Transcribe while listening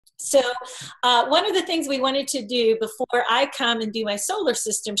So, one of the things we wanted to do before I come and do my solar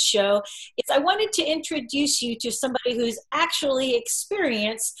system show is I wanted to introduce you to somebody who's actually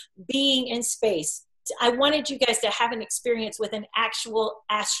experienced being in space. I wanted you guys to have an experience with an actual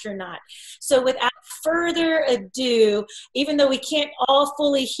astronaut. So, without further ado, even though we can't all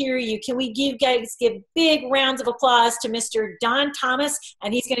fully hear you, can we give big rounds of applause to Mr. Don Thomas,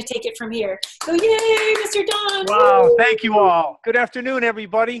 and he's going to take it from here. Go, yay, Mr. Don! Wow, Woo! thank you all. Good afternoon,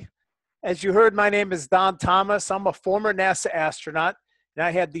 everybody. As you heard, my name is Don Thomas. I'm a former NASA astronaut, and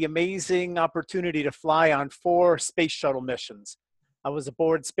I had the amazing opportunity to fly on 4 space shuttle missions. I was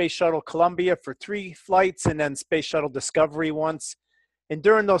aboard Space Shuttle Columbia for 3 flights and then Space Shuttle Discovery once. And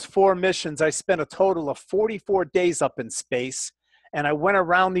during those 4 missions, I spent a total of 44 days up in space, and I went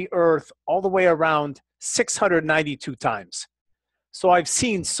around the Earth all the way around 692 times. So I've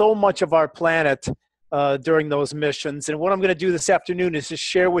seen so much of our planet during those missions. And what I'm going to do this afternoon is just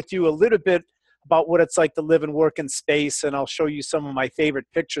share with you a little bit about what it's like to live and work in space, and I'll show you some of my favorite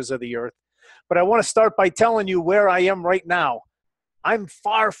pictures of the Earth. But I want to start by telling you where I am right now. I'm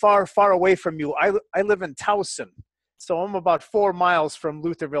far, far, far away from you. I live in Towson, so I'm about 4 miles from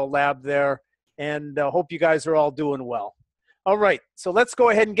Lutherville Lab there, and hope you guys are all doing well. All right, so let's go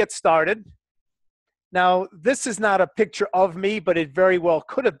ahead and get started. Now, this is not a picture of me, but it very well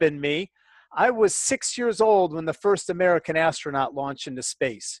could have been me. I was 6 years old when the first American astronaut launched into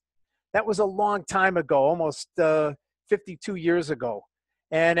space. That was a long time ago, almost 52 years ago.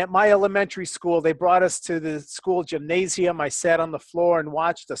 And at my elementary school, they brought us to the school gymnasium. I sat on the floor and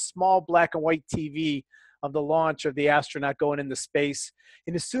watched a small black and white TV of the launch of the astronaut going into space.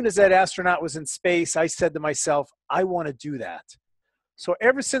 And as soon as that astronaut was in space, I said to myself, I want to do that. So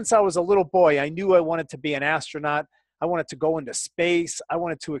ever since I was a little boy, I knew I wanted to be an astronaut. I wanted to go into space. I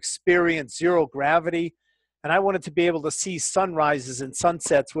wanted to experience zero gravity. And I wanted to be able to see sunrises and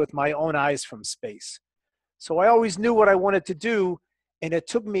sunsets with my own eyes from space. So I always knew what I wanted to do, and it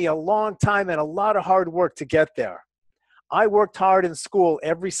took me a long time and a lot of hard work to get there. I worked hard in school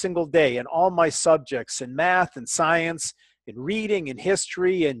every single day in all my subjects, in math and science, in reading and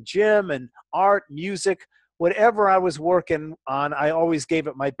history and gym and art, music. Whatever I was working on, I always gave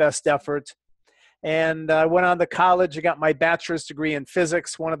it my best effort. And I went on to college. I got my bachelor's degree in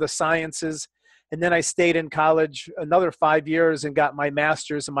physics, one of the sciences. And then I stayed in college another 5 years and got my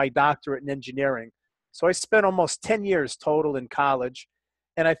master's and my doctorate in engineering. So I spent almost 10 years total in college.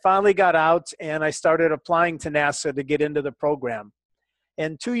 And I finally got out and I started applying to NASA to get into the program.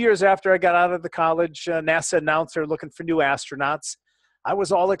 And 2 years after I got out of the college, NASA announced they're looking for new astronauts. I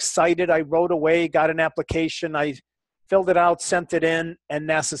was all excited. I wrote away, got an application. I filled it out, sent it in, and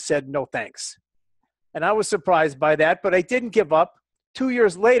NASA said, no thanks. And I was surprised by that, but I didn't give up. 2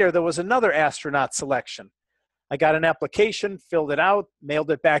 years later, there was another astronaut selection. I got an application, filled it out, mailed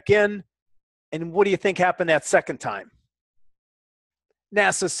it back in. And what do you think happened that second time?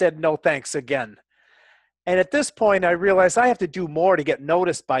 NASA said no thanks again. And at this point, I realized I have to do more to get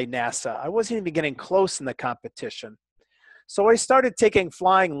noticed by NASA. I wasn't even getting close in the competition. So I started taking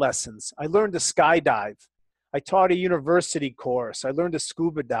flying lessons. I learned to skydive. I taught a university course. I learned to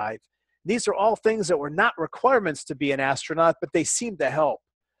scuba dive. These are all things that were not requirements to be an astronaut, but they seemed to help.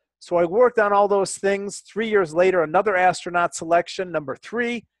 So I worked on all those things. 3 years later, another astronaut selection, number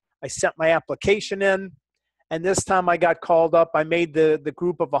 3. I sent my application in, and this time I got called up. I made the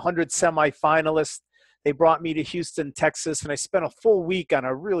group of 100 semifinalists. They brought me to Houston, Texas, and I spent a full week on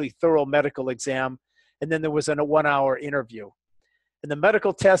a really thorough medical exam, and then there was a 1-hour interview. And the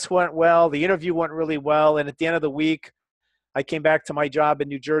medical test went well, the interview went really well, and at the end of the week, I came back to my job in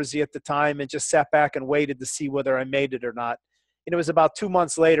New Jersey at the time and just sat back and waited to see whether I made it or not. And it was about 2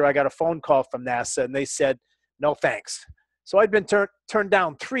 months later, I got a phone call from NASA, and they said, no thanks. So I'd been turned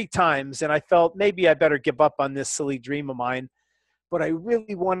down 3 times, and I felt maybe I better give up on this silly dream of mine. But I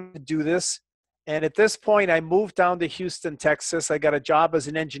really wanted to do this. And at this point, I moved down to Houston, Texas. I got a job as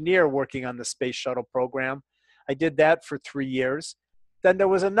an engineer working on the space shuttle program. I did that for 3 years. Then there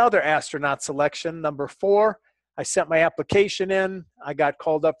was another astronaut selection, number 4. I sent my application in. I got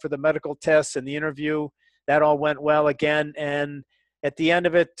called up for the medical test and the interview. That all went well again. And at the end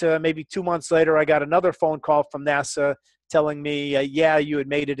of it, maybe 2 months later, I got another phone call from NASA telling me, yeah, you had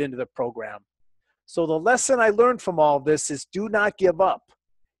made it into the program. So the lesson I learned from all this is do not give up.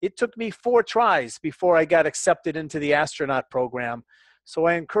 It took me 4 tries before I got accepted into the astronaut program. So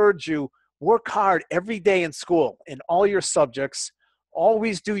I encourage you, work hard every day in school in all your subjects.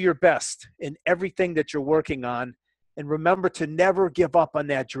 Always do your best in everything that you're working on. And remember to never give up on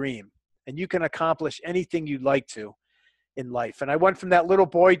that dream. And you can accomplish anything you'd like to in life. And I went from that little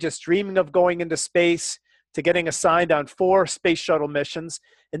boy just dreaming of going into space to getting assigned on 4 space shuttle missions.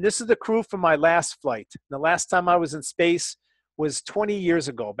 And this is the crew from my last flight. The last time I was in space was 20 years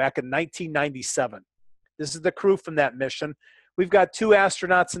ago, back in 1997. This is the crew from that mission. We've got 2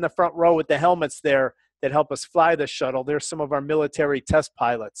 astronauts in the front row with the helmets there that help us fly the shuttle. They're some of our military test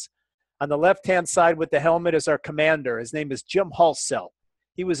pilots. On the left-hand side with the helmet is our commander. His name is Jim Halsell.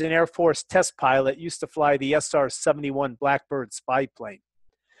 He was an Air Force test pilot, used to fly the SR-71 Blackbird spy plane.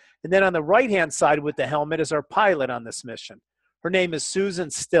 And then on the right-hand side with the helmet is our pilot on this mission. Her name is Susan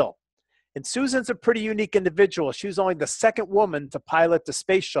Still. And Susan's a pretty unique individual. She was only the 2nd woman to pilot the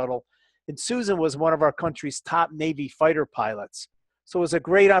space shuttle, and Susan was one of our country's top Navy fighter pilots. So it was a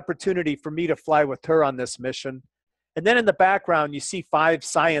great opportunity for me to fly with her on this mission. And then in the background, you see 5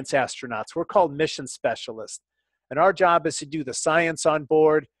 science astronauts. We're called mission specialists. And our job is to do the science on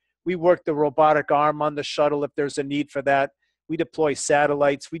board. We work the robotic arm on the shuttle if there's a need for that. We deploy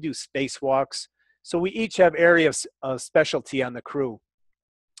satellites. We do spacewalks. So we each have areas of specialty on the crew.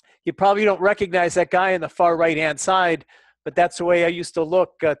 You probably don't recognize that guy on the far right-hand side, but that's the way I used to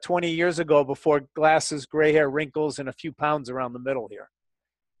look 20 years ago before glasses, gray hair, wrinkles, and a few pounds around the middle here.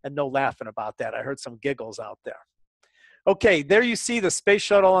 And no laughing about that. I heard some giggles out there. Okay, there you see the space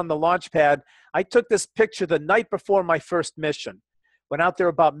shuttle on the launch pad. I took this picture the night before my first mission. Went out there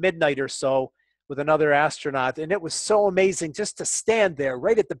about midnight or so with another astronaut, and it was so amazing just to stand there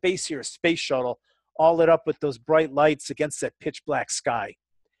right at the base of your space shuttle, all lit up with those bright lights against that pitch black sky.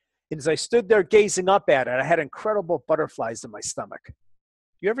 And as I stood there gazing up at it, I had incredible butterflies in my stomach.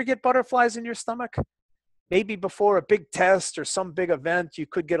 You ever get butterflies in your stomach? Maybe before a big test or some big event, you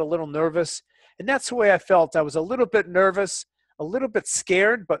could get a little nervous. And that's the way I felt. I was a little bit nervous, a little bit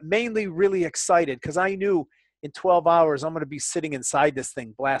scared, but mainly really excited because I knew in 12 hours I'm going to be sitting inside this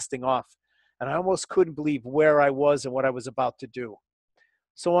thing blasting off. And I almost couldn't believe where I was and what I was about to do.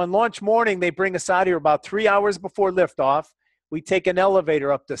 So on launch morning, they bring us out here about 3 hours before liftoff. We take an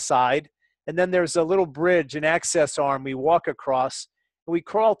elevator up the side, and then there's a little bridge, an access arm we walk across, and we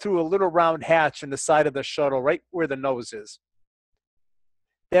crawl through a little round hatch in the side of the shuttle right where the nose is.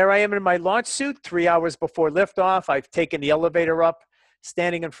 There I am in my launch suit 3 hours before liftoff. I've taken the elevator up,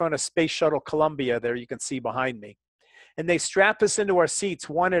 standing in front of Space Shuttle Columbia there you can see behind me. And they strap us into our seats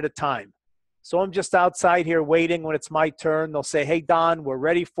one at a time. So I'm just outside here waiting. When it's my turn, they'll say, "Hey, Don, we're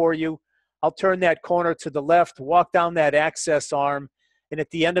ready for you." I'll turn that corner to the left, walk down that access arm, and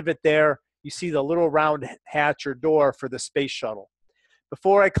at the end of it there, you see the little round hatch or door for the space shuttle.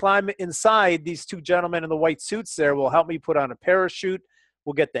 Before I climb inside, these 2 gentlemen in the white suits there will help me put on a parachute.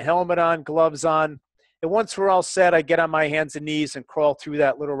 We'll get the helmet on, gloves on. And once we're all set, I get on my hands and knees and crawl through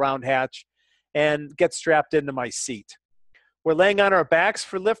that little round hatch and get strapped into my seat. We're laying on our backs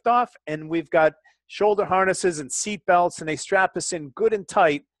for liftoff, and we've got shoulder harnesses and seat belts, and they strap us in good and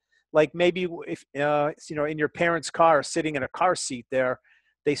tight, like maybe if in your parents' car, sitting in a car seat there,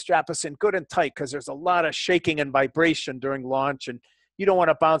 they strap us in good and tight because there's a lot of shaking and vibration during launch, and you don't want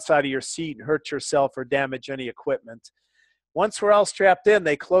to bounce out of your seat and hurt yourself or damage any equipment. Once we're all strapped in,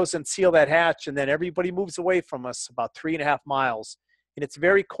 they close and seal that hatch, and then everybody moves away from us about 3.5 miles. And it's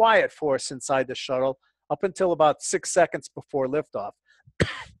very quiet for us inside the shuttle up until about 6 seconds before liftoff.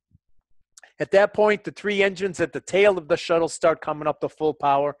 At that point, the 3 engines at the tail of the shuttle start coming up to full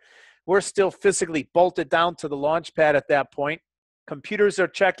power. We're still physically bolted down to the launch pad at that point. Computers are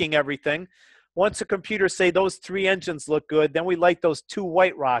checking everything. Once the computers say those 3 engines look good, then we light those 2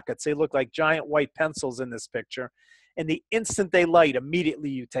 white rockets. They look like giant white pencils in this picture. And the instant they light, immediately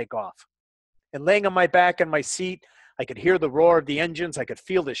you take off. And laying on my back in my seat, I could hear the roar of the engines. I could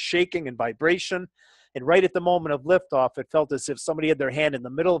feel the shaking and vibration. And right at the moment of liftoff, it felt as if somebody had their hand in the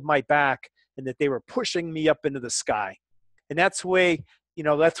middle of my back and that they were pushing me up into the sky. And that's the way,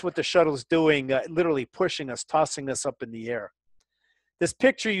 that's what the shuttle's doing, literally pushing us, tossing us up in the air. This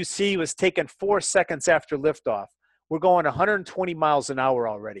picture you see was taken 4 seconds after liftoff. We're going 120 miles an hour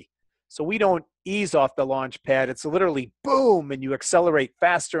already. So we don't ease off the launch pad. It's literally boom, and you accelerate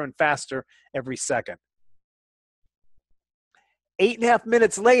faster and faster every second. 8.5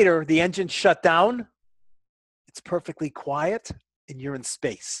 minutes later, the engine shut down. It's perfectly quiet, and you're in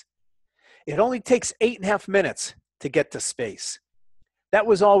space. It only takes 8.5 minutes to get to space. That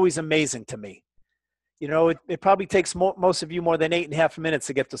was always amazing to me. It probably takes most of you more than 8.5 minutes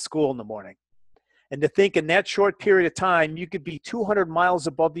to get to school in the morning. And to think in that short period of time, you could be 200 miles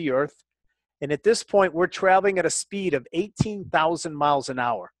above the Earth. And at this point, we're traveling at a speed of 18,000 miles an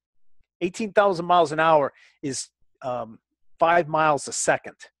hour. 18,000 miles an hour is 5 miles a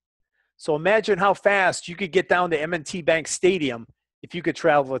second. So imagine how fast you could get down to M&T Bank Stadium if you could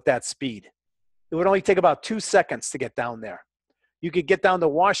travel at that speed. It would only take about 2 seconds to get down there. You could get down to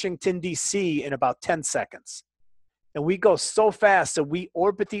Washington, D.C. in about 10 seconds. And we go so fast that we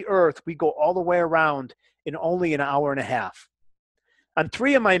orbit the Earth, we go all the way around in only an hour and a half. On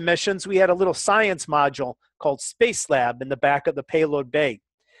 3 of my missions, we had a little science module called Space Lab in the back of the payload bay.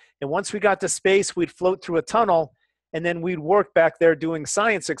 And once we got to space, we'd float through a tunnel, and then we'd work back there doing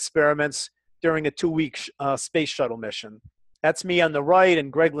science experiments during a 2-week space shuttle mission. That's me on the right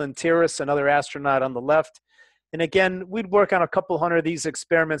and Greg Lintiris, another astronaut, on the left. And again, we'd work on a couple hundred of these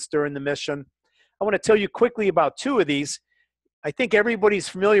experiments during the mission. I want to tell you quickly about 2 of these. I think everybody's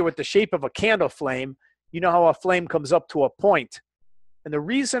familiar with the shape of a candle flame. You know how a flame comes up to a point. And the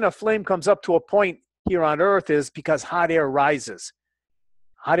reason a flame comes up to a point here on Earth is because hot air rises.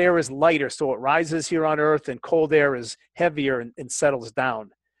 Hot air is lighter, so it rises here on Earth, and cold air is heavier and settles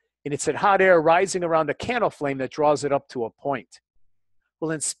down. And it's that hot air rising around a candle flame that draws it up to a point.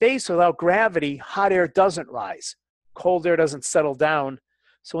 Well, in space, without gravity, hot air doesn't rise. Cold air doesn't settle down.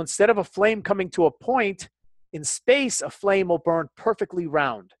 So instead of a flame coming to a point, in space, a flame will burn perfectly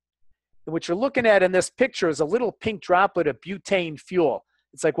round. And what you're looking at in this picture is a little pink droplet of butane fuel.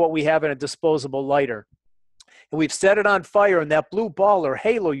 It's like what we have in a disposable lighter. And we've set it on fire, and that blue ball or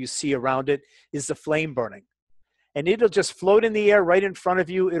halo you see around it is the flame burning. And it'll just float in the air right in front of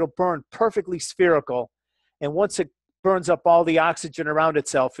you. It'll burn perfectly spherical. And once it burns up all the oxygen around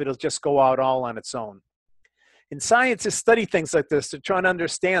itself, it'll just go out all on its own. And scientists study things like this to try and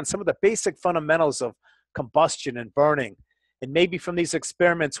understand some of the basic fundamentals of combustion and burning. And maybe from these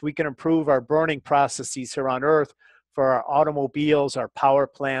experiments, we can improve our burning processes here on Earth for our automobiles, our power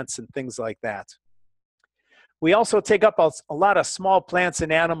plants, and things like that. We also take up a lot of small plants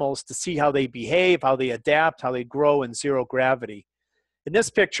and animals to see how they behave, how they adapt, how they grow in zero gravity. In this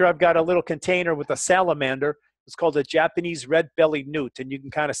picture, I've got a little container with a salamander. It's called a Japanese red-bellied newt, and you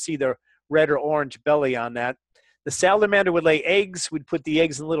can kind of see the red or orange belly on that. The salamander would lay eggs. We'd put the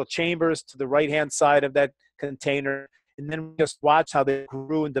eggs in little chambers to the right-hand side of that container, and then we just watch how they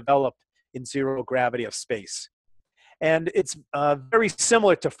grew and developed in zero gravity of space. And it's very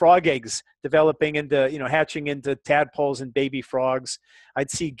similar to frog eggs developing into, hatching into tadpoles and baby frogs.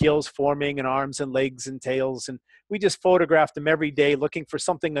 I'd see gills forming and arms and legs and tails. And we just photographed them every day looking for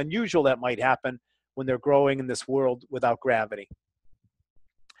something unusual that might happen when they're growing in this world without gravity.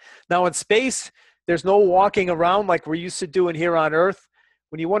 Now in space, there's no walking around like we're used to doing here on Earth.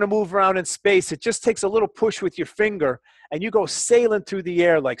 When you want to move around in space, it just takes a little push with your finger and you go sailing through the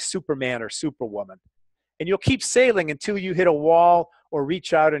air like Superman or Superwoman. And you'll keep sailing until you hit a wall or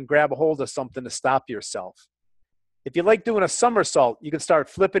reach out and grab a hold of something to stop yourself. If you like doing a somersault, you can start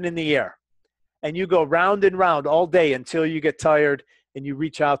flipping in the air. And you go round and round all day until you get tired and you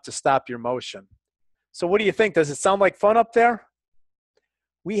reach out to stop your motion. So what do you think? Does it sound like fun up there?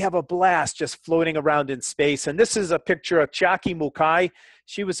 We have a blast just floating around in space. And this is a picture of Chiaki Mukai.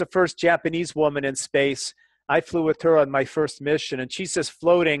 She was the first Japanese woman in space. I flew with her on my first mission, and she's just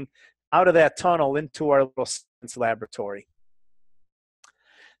floating out of that tunnel into our little science laboratory.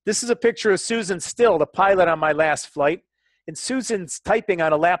 This is a picture of Susan Still, the pilot on my last flight. And Susan's typing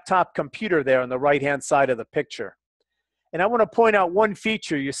on a laptop computer there on the right-hand side of the picture. And I want to point out one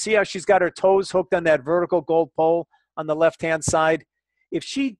feature. You see how she's got her toes hooked on that vertical gold pole on the left-hand side? If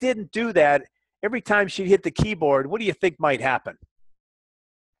she didn't do that, every time she'd hit the keyboard, what do you think might happen?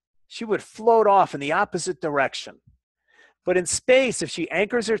 She would float off in the opposite direction. But in space, if she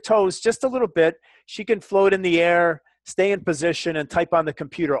anchors her toes just a little bit, she can float in the air, stay in position, and type on the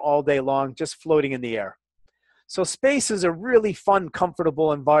computer all day long, just floating in the air. So space is a really fun,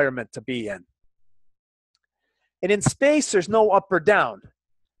 comfortable environment to be in. And in space, there's no up or down.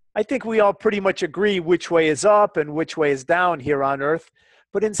 I think we all pretty much agree which way is up and which way is down here on Earth.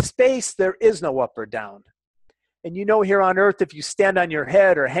 But in space, there is no up or down. And here on Earth, if you stand on your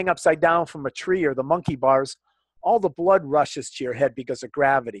head or hang upside down from a tree or the monkey bars, all the blood rushes to your head because of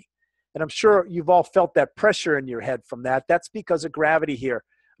gravity. And I'm sure you've all felt that pressure in your head from that. That's because of gravity here,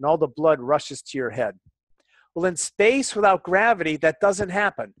 and all the blood rushes to your head. Well, in space without gravity, that doesn't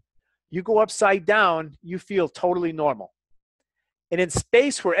happen. You go upside down, you feel totally normal. And in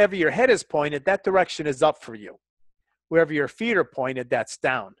space, wherever your head is pointed, that direction is up for you. Wherever your feet are pointed, that's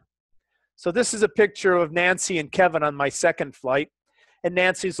down. So this is a picture of Nancy and Kevin on my second flight. And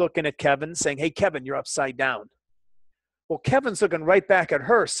Nancy's looking at Kevin saying, "Hey, Kevin, you're upside down." Well, Kevin's looking right back at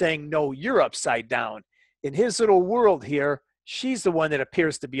her saying, "No, you're upside down." In his little world here, she's the one that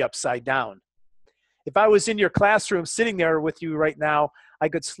appears to be upside down. If I was in your classroom sitting there with you right now, I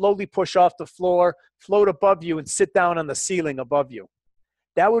could slowly push off the floor, float above you, and sit down on the ceiling above you.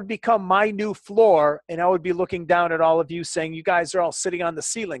 That would become my new floor, and I would be looking down at all of you saying, "You guys are all sitting on the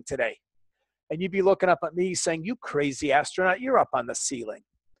ceiling today." and you'd be looking up at me saying, "You crazy astronaut, you're up on the ceiling."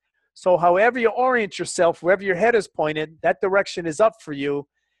 So however you orient yourself, wherever your head is pointed, that direction is up for you.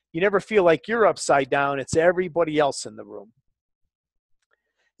 You never feel like you're upside down. It's everybody else in the room.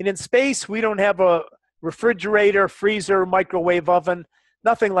 And in space, we don't have a refrigerator, freezer, microwave oven,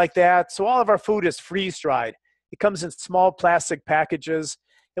 nothing like that. So all of our food is freeze-dried. It comes in small plastic packages,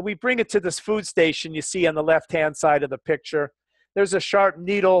 and we bring it to this food station you see on the left-hand side of the picture. There's a sharp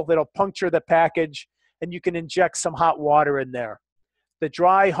needle that'll puncture the package, and you can inject some hot water in there. The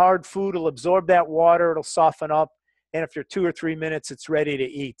dry, hard food will absorb that water, it'll soften up, and after 2 or 3 minutes, it's ready to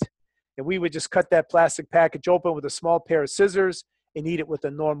eat. And we would just cut that plastic package open with a small pair of scissors and eat it with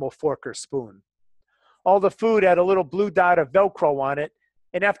a normal fork or spoon. All the food had a little blue dot of Velcro on it,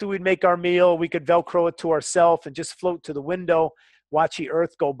 and after we'd make our meal, we could Velcro it to ourselves and just float to the window, watch the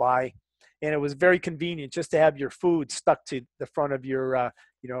Earth go by. And it was very convenient just to have your food stuck to the front of your a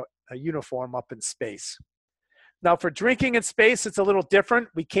uniform up in space. Now for drinking in space, it's a little different.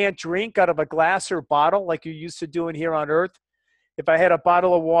 We can't drink out of a glass or bottle like you're used to doing here on Earth. If I had a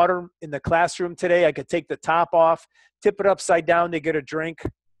bottle of water in the classroom today, I could take the top off, tip it upside down to get a drink,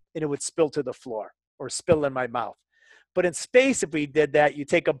 and it would spill to the floor or spill in my mouth. But in space, if we did that, you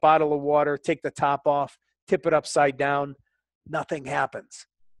take a bottle of water, take the top off, tip it upside down, nothing happens.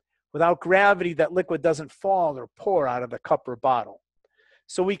 Without gravity, that liquid doesn't fall or pour out of the cup or bottle.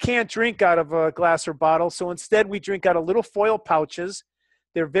 So we can't drink out of a glass or bottle. So instead, we drink out of little foil pouches.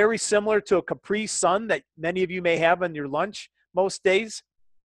 They're very similar to a Capri Sun that many of you may have on your lunch most days.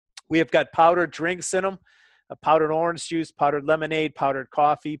 We have got powdered drinks in them, powdered orange juice, powdered lemonade, powdered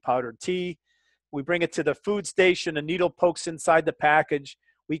coffee, powdered tea. We bring it to the food station. A needle pokes inside the package.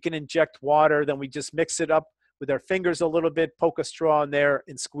 We can inject water. Then we just mix it up with our fingers a little bit, poke a straw in there,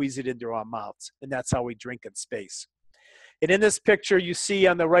 and squeeze it into our mouths. And that's how we drink in space. And in this picture, you see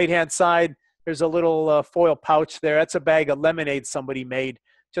on the right-hand side, there's a little foil pouch there. That's a bag of lemonade somebody made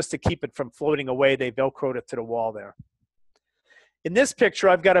just to keep it from floating away. They Velcroed it to the wall there. In this picture,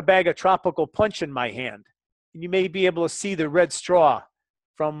 I've got a bag of tropical punch in my hand. And you may be able to see the red straw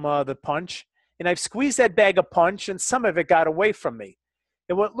from the punch. And I've squeezed that bag of punch, and some of it got away from me.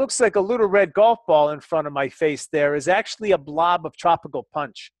 And what looks like a little red golf ball in front of my face there is actually a blob of tropical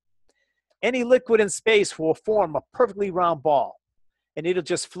punch. Any liquid in space will form a perfectly round ball, and it'll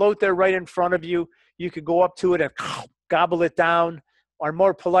just float there right in front of you. You could go up to it and gobble it down. Our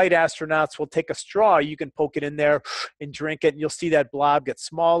more polite astronauts will take a straw. You can poke it in there and drink it, and you'll see that blob get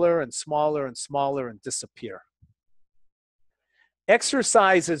smaller and smaller and smaller and disappear.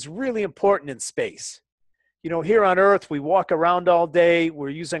 Exercise is really important in space. You know, here on Earth, we walk around all day. We're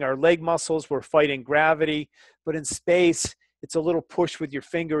using our leg muscles. We're fighting gravity. But in space, it's a little push with your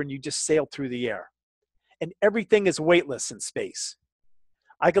finger, and you just sail through the air. And everything is weightless in space.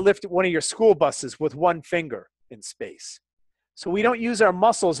 I could lift one of your school buses with one finger in space. So we don't use our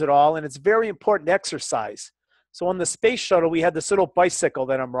muscles at all, and it's very important exercise. So on the space shuttle, we had this little bicycle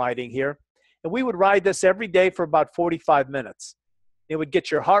that I'm riding here, and we would ride this every day for about 45 minutes. It would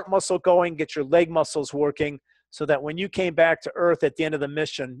get your heart muscle going, get your leg muscles working, so that when you came back to Earth at the end of the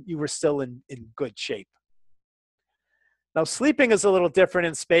mission, you were still in good shape. Now, sleeping is a little different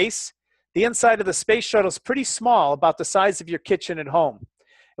in space. The inside of the space shuttle is pretty small, about the size of your kitchen at home.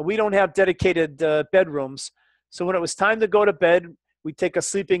 And we don't have dedicated bedrooms. So when it was time to go to bed, we'd take a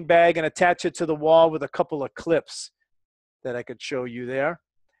sleeping bag and attach it to the wall with a couple of clips that I could show you there.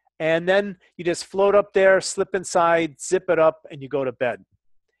 And then you just float up there, slip inside, zip it up, and you go to bed.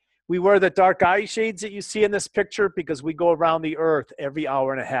 We wear the dark eye shades that you see in this picture because we go around the Earth every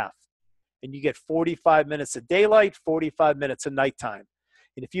hour and a half. And you get 45 minutes of daylight, 45 minutes of nighttime.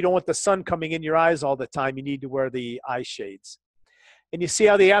 And if you don't want the sun coming in your eyes all the time, you need to wear the eye shades. And you see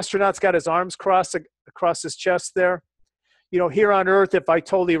how the astronaut's got his arms crossed across his chest there? You know, here on Earth, if I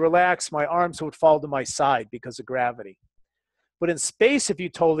totally relax, my arms would fall to my side because of gravity. But in space, if you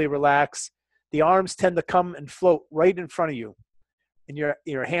totally relax, the arms tend to come and float right in front of you. And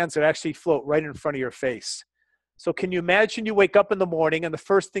your hands would actually float right in front of your face. So can you imagine you wake up in the morning and the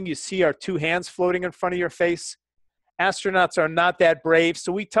first thing you see are two hands floating in front of your face? Astronauts are not that brave,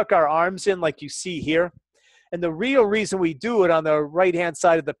 so we tuck our arms in like you see here. And the real reason we do it, on the right-hand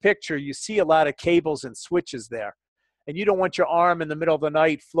side of the picture, you see a lot of cables and switches there. And you don't want your arm in the middle of the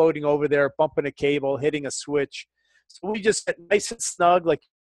night floating over there, bumping a cable, hitting a switch. So we just get nice and snug like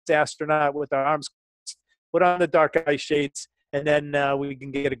an astronaut with our arms, put on the dark eye shades, and then we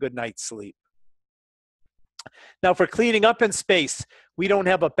can get a good night's sleep. Now for cleaning up in space, we don't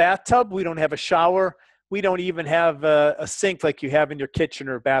have a bathtub, we don't have a shower, we don't even have a sink like you have in your kitchen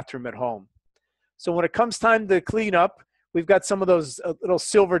or bathroom at home. So when it comes time to clean up, we've got some of those little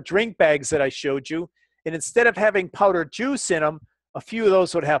silver drink bags that I showed you. And instead of having powdered juice in them, a few of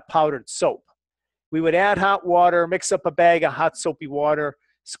those would have powdered soap. We would add hot water, mix up a bag of hot soapy water,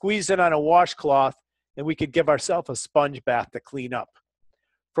 squeeze it on a washcloth, and we could give ourselves a sponge bath to clean up.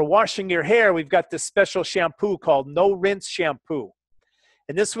 For washing your hair, we've got this special shampoo called No Rinse Shampoo.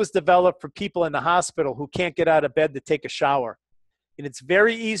 And this was developed for people in the hospital who can't get out of bed to take a shower. And it's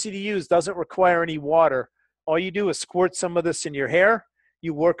very easy to use, doesn't require any water. All you do is squirt some of this in your hair,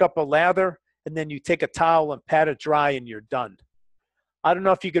 you work up a lather, and then you take a towel and pat it dry and you're done. I don't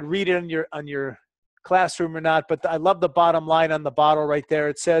know if you could read it on your classroom or not, but I love the bottom line on the bottle right there.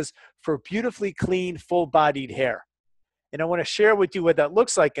 It says, for beautifully clean, full-bodied hair. And I want to share with you what that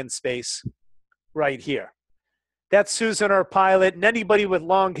looks like in space right here. That's Susan, our pilot, and anybody with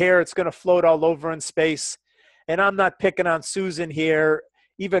long hair, it's going to float all over in space. And I'm not picking on Susan here.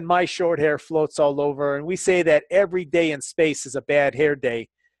 Even my short hair floats all over. And we say that every day in space is a bad hair day,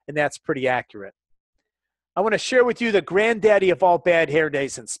 and that's pretty accurate. I want to share with you the granddaddy of all bad hair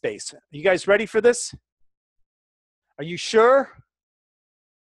days in space. Are you guys ready for this? Are you sure?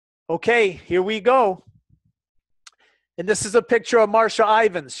 Okay, here we go. And this is a picture of Marsha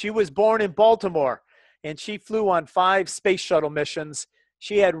Ivins. She was born in Baltimore, and she flew on 5 space shuttle missions.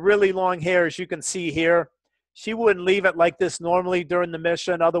 She had really long hair, as you can see here. She wouldn't leave it like this normally during the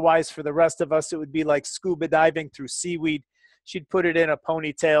mission. Otherwise, for the rest of us, it would be like scuba diving through seaweed. She'd put it in a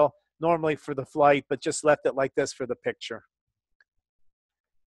ponytail, normally for the flight, but just left it like this for the picture.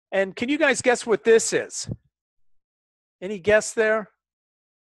 And can you guys guess what this is? Any guess there?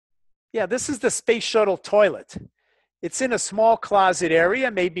 Yeah, this is the space shuttle toilet. It's in a small closet area,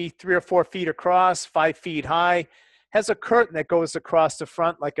 maybe 3 or 4 feet across, 5 feet high. Has a curtain that goes across the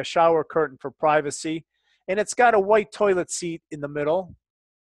front, like a shower curtain for privacy. And it's got a white toilet seat in the middle,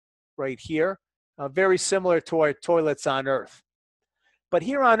 right here, very similar to our toilets on Earth. But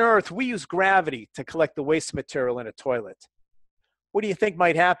here on Earth, we use gravity to collect the waste material in a toilet. What do you think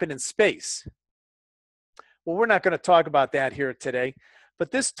might happen in space? Well, we're not going to talk about that here today. But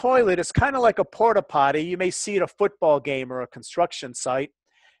this toilet is kind of like a porta potty. You may see at a football game or a construction site.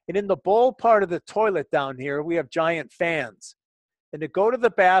 And in the bowl part of the toilet down here, we have giant fans. And to go to the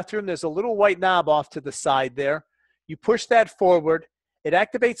bathroom, there's a little white knob off to the side there. You push that forward. It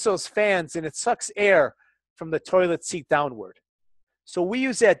activates those fans, and it sucks air from the toilet seat downward. So we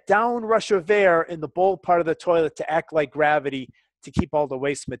use that down rush of air in the bowl part of the toilet to act like gravity to keep all the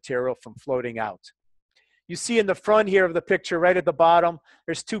waste material from floating out. You see in the front here of the picture, right at the bottom,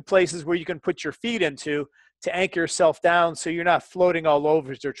 there's 2 places where you can put your feet into to anchor yourself down so you're not floating all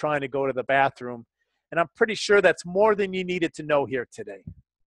over as you're trying to go to the bathroom. And I'm pretty sure that's more than you needed to know here today.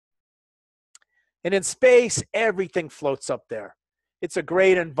 And in space, everything floats up there. It's a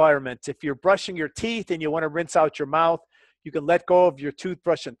great environment. If you're brushing your teeth and you want to rinse out your mouth, you can let go of your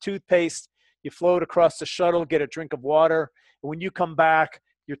toothbrush and toothpaste. You float across the shuttle, get a drink of water. And when you come back,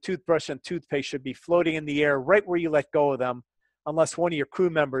 your toothbrush and toothpaste should be floating in the air right where you let go of them, unless one of your crew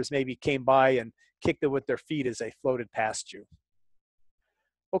members maybe came by and kicked it with their feet as they floated past you.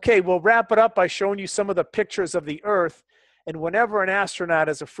 Okay, we'll wrap it up by showing you some of the pictures of the Earth. And whenever an astronaut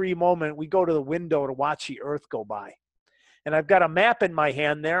has a free moment, we go to the window to watch the Earth go by. And I've got a map in my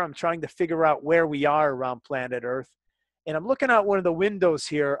hand there. I'm trying to figure out where we are around planet Earth. And I'm looking out one of the windows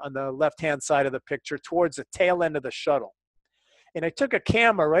here on the left-hand side of the picture towards the tail end of the shuttle. And I took a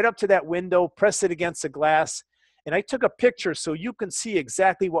camera right up to that window, pressed it against the glass, and I took a picture so you can see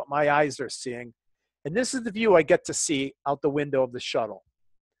exactly what my eyes are seeing. And this is the view I get to see out the window of the shuttle.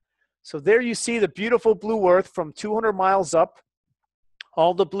 So there you see the beautiful blue Earth from 200 miles up.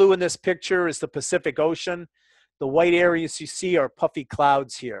 All the blue in this picture is the Pacific Ocean. The white areas you see are puffy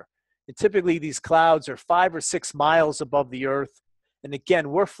clouds here. And typically these clouds are 5 or 6 miles above the Earth. And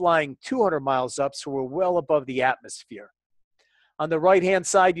again, we're flying 200 miles up, so we're well above the atmosphere. On the right-hand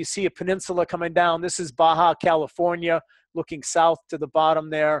side, you see a peninsula coming down. This is Baja, California, looking south to the bottom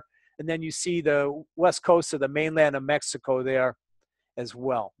there. And then you see the west coast of the mainland of Mexico there as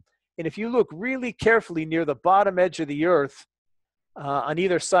well. And if you look really carefully near the bottom edge of the Earth, on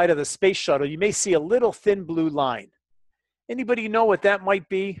either side of the space shuttle, you may see a little thin blue line. Anybody know what that might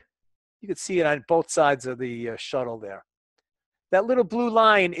be? You can see it on both sides of the shuttle there. That little blue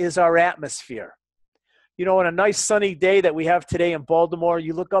line is our atmosphere. You know, on a nice sunny day that we have today in Baltimore,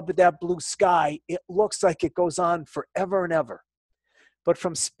 you look up at that blue sky, it looks like it goes on forever and ever. But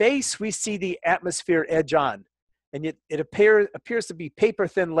from space, we see the atmosphere edge on. And it appears to be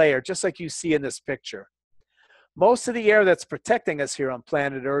paper-thin layer, just like you see in this picture. Most of the air that's protecting us here on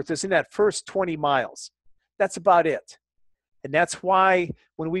planet Earth is in that first 20 miles. That's about it. And that's why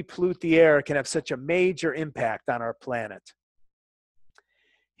when we pollute the air, it can have such a major impact on our planet.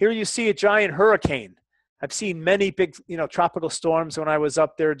 Here you see a giant hurricane. I've seen many big, tropical storms when I was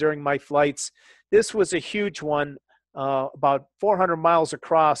up there during my flights. This was a huge one, about 400 miles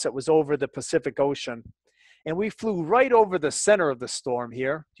across. It was over the Pacific Ocean. And we flew right over the center of the storm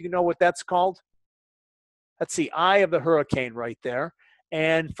here. Do you know what that's called? That's the eye of the hurricane right there.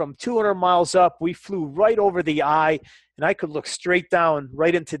 And from 200 miles up, we flew right over the eye, and I could look straight down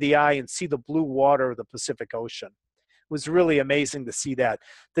right into the eye and see the blue water of the Pacific Ocean. It was really amazing to see that.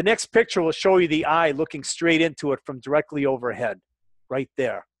 The next picture will show you the eye looking straight into it from directly overhead, right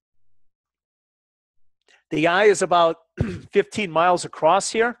there. The eye is about 15 miles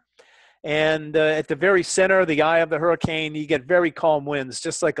across here. And at the very center, the eye of the hurricane, you get very calm winds,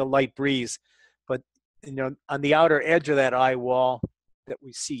 just like a light breeze. But on the outer edge of that eye wall that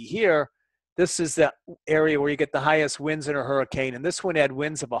we see here, this is the area where you get the highest winds in a hurricane. And this one had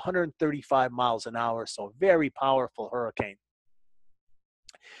winds of 135 miles an hour, so a very powerful hurricane.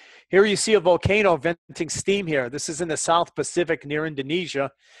 Here you see a volcano venting steam here. This is in the South Pacific near Indonesia,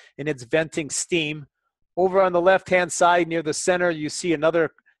 and it's venting steam. Over on the left-hand side near the center, you see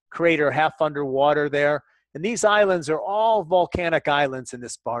another crater half underwater there. And these islands are all volcanic islands in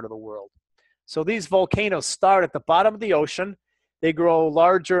this part of the world. So these volcanoes start at the bottom of the ocean. They grow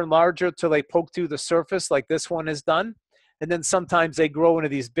larger and larger till they poke through the surface like this one has done. And then sometimes they grow into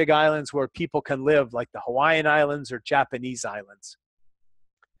these big islands where people can live, like the Hawaiian Islands or Japanese islands.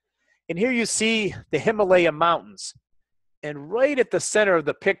 And here you see the Himalaya Mountains. And right at the center of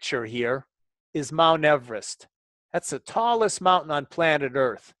the picture here is Mount Everest. That's the tallest mountain on planet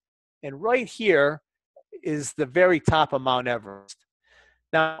Earth. And right here is the very top of Mount Everest.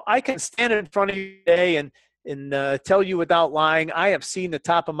 Now, I can stand in front of you today and tell you without lying, I have seen the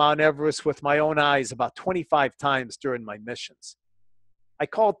top of Mount Everest with my own eyes about 25 times during my missions. I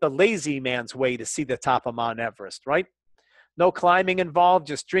call it the lazy man's way to see the top of Mount Everest, right? No climbing involved,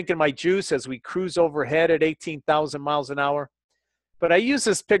 just drinking my juice as we cruise overhead at 18,000 miles an hour. But I use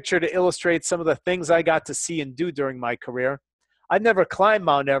this picture to illustrate some of the things I got to see and do during my career. I've never climbed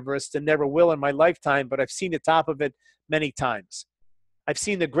Mount Everest and never will in my lifetime, but I've seen the top of it many times. I've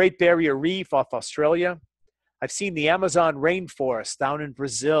seen the Great Barrier Reef off Australia. I've seen the Amazon rainforest down in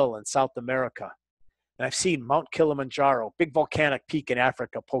Brazil and South America. And I've seen Mount Kilimanjaro, big volcanic peak in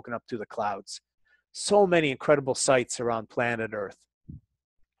Africa poking up through the clouds. So many incredible sights around planet Earth.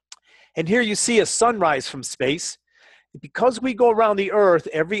 And here you see a sunrise from space. Because we go around the Earth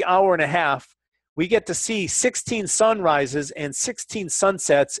every hour and a half, we get to see 16 sunrises and 16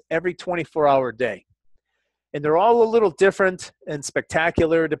 sunsets every 24-hour day. And they're all a little different and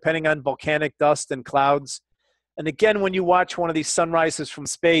spectacular depending on volcanic dust and clouds. And again, when you watch one of these sunrises from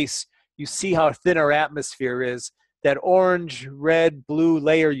space, you see how thin our atmosphere is. That orange, red, blue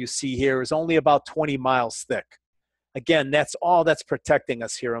layer you see here is only about 20 miles thick. Again, that's all that's protecting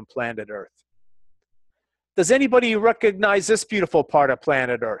us here on planet Earth. Does anybody recognize this beautiful part of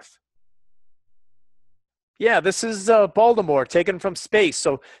planet Earth? Yeah, this is Baltimore taken from space.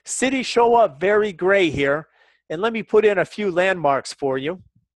 So cities show up very gray here. And let me put in a few landmarks for you.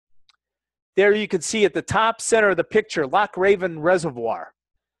 There you can see at the top center of the picture, Loch Raven Reservoir.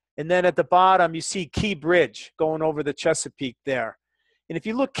 And then at the bottom, you see Key Bridge going over the Chesapeake there. And if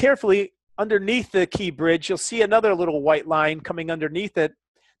you look carefully underneath the Key Bridge, you'll see another little white line coming underneath it.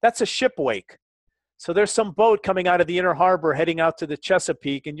 That's a ship wake. So there's some boat coming out of the inner harbor heading out to the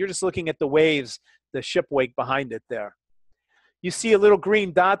Chesapeake, and you're just looking at the waves, the ship wake behind it there. You see a little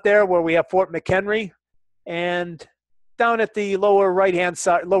green dot there where we have Fort McHenry. And down at the lower right-hand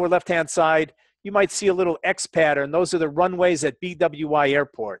side, lower left-hand side, you might see a little X pattern. Those are the runways at BWI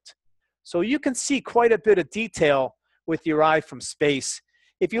Airport. So you can see quite a bit of detail with your eye from space.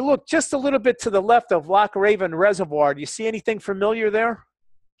 If you look just a little bit to the left of Loch Raven Reservoir, do you see anything familiar there?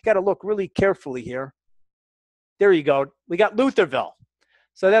 You got to look really carefully here. There you go. We got Lutherville.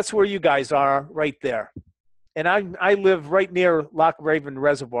 So that's where you guys are right there. And I live right near Loch Raven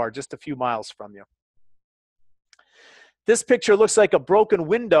Reservoir, just a few miles from you. This picture looks like a broken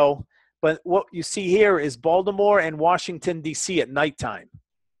window, but what you see here is Baltimore and Washington, D.C. at nighttime.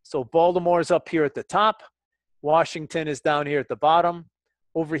 So Baltimore is up here at the top. Washington is down here at the bottom.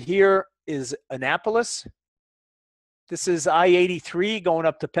 Over here is Annapolis. This is I-83 going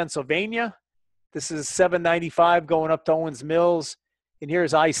up to Pennsylvania. This is 795 going up to Owens Mills. And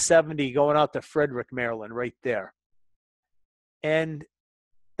here's I-70 going out to Frederick, Maryland, right there. And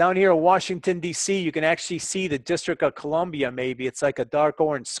down here in Washington, D.C., you can actually see the District of Columbia maybe. It's like a dark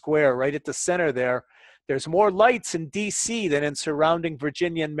orange square right at the center there. There's more lights in D.C. than in surrounding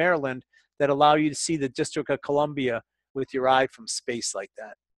Virginia and Maryland that allow you to see the District of Columbia with your eye from space like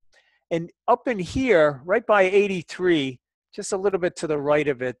that. And up in here, right by 83, just a little bit to the right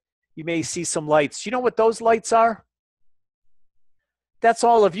of it, you may see some lights. You know what those lights are? That's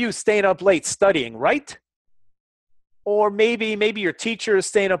all of you staying up late studying, right? Or maybe your teacher is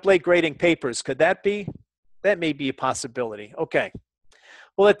staying up late grading papers. Could that be? That may be a possibility. Okay.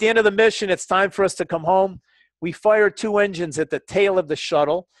 Well, at the end of the mission, it's time for us to come home. We fire 2 engines at the tail of the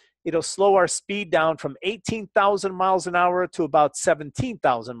shuttle. It'll slow our speed down from 18,000 miles an hour to about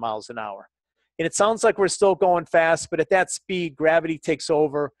 17,000 miles an hour. And it sounds like we're still going fast, but at that speed, gravity takes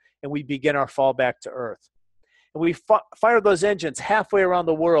over and we begin our fall back to Earth. And we fire those engines halfway around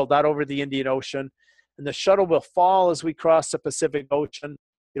the world out over the Indian Ocean. And the shuttle will fall as we cross the Pacific Ocean.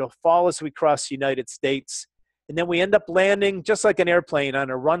 It'll fall as we cross the United States. And then we end up landing just like an airplane on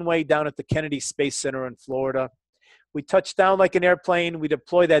a runway down at the Kennedy Space Center in Florida. We touch down like an airplane. We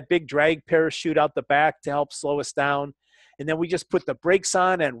deploy that big drag parachute out the back to help slow us down. And then we just put the brakes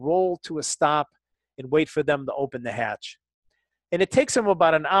on and roll to a stop and wait for them to open the hatch. And it takes them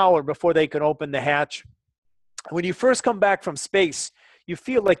about an hour before they can open the hatch. When you first come back from space, you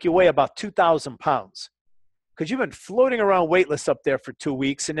feel like you weigh about 2,000 pounds because you've been floating around weightless up there for 2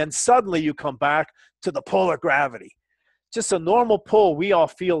 weeks, and then suddenly you come back to the polar gravity. Just a normal pull we all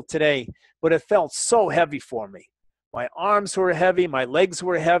feel today, but it felt so heavy for me. My arms were heavy, my legs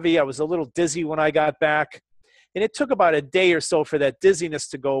were heavy, I was a little dizzy when I got back, and it took about a day or so for that dizziness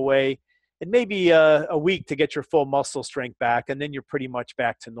to go away, and maybe a week to get your full muscle strength back, and then you're pretty much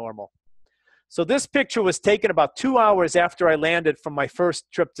back to normal. So this picture was taken about 2 hours after I landed from my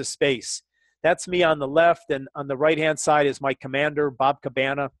first trip to space. That's me on the left, and on the right-hand side is my commander, Bob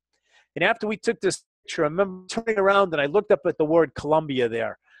Cabana. And after we took this picture, I remember turning around and I looked up at the word Columbia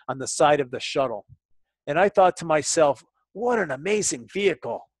there on the side of the shuttle. And I thought to myself, what an amazing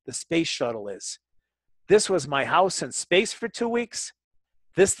vehicle the space shuttle is. This was my house in space for 2 weeks.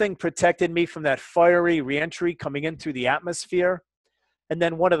 This thing protected me from that fiery reentry coming in through the atmosphere. And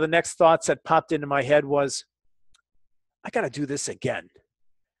then one of the next thoughts that popped into my head was, I got to do this again.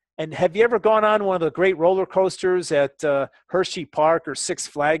 And have you ever gone on one of the great roller coasters at Hershey Park or Six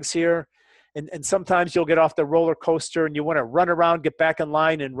Flags here? And sometimes you'll get off the roller coaster and you want to run around, get back in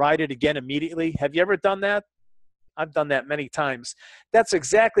line and ride it again immediately. Have you ever done that? I've done that many times. That's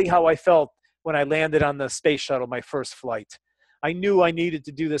exactly how I felt when I landed on the space shuttle, my first flight. I knew I needed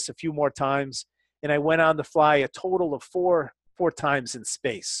to do this a few more times, and I went on to fly a total of four times in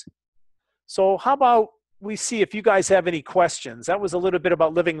space. So how about we see if you guys have any questions? That was a little bit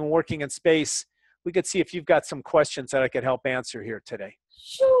about living and working in space. We could see if you've got some questions that I could help answer here today.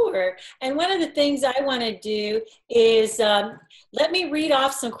 Sure. And one of the things I want to do is let me read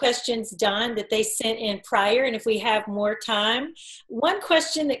off some questions, Don, that they sent in prior, and if we have more time. One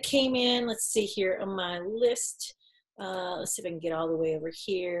question that came in, let's see here on my list. Let's see if I can get all the way over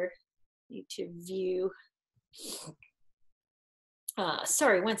here. Need to view.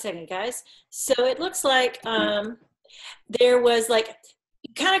 Sorry, 1 second, guys. So it looks like there was like,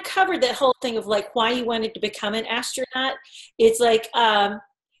 you kind of covered that whole thing of like why you wanted to become an astronaut. It's like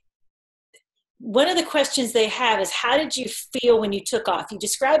one of the questions they have is, how did you feel when you took off? You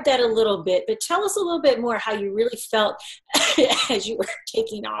described that a little bit, but tell us a little bit more how you really felt as you were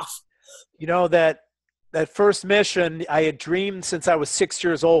taking off. You know, that first mission, I had dreamed since I was 6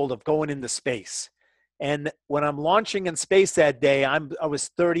 years old of going into space. And when I'm launching in space that day, I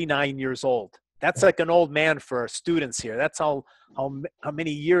was 39 years old. That's like an old man for our students here. That's how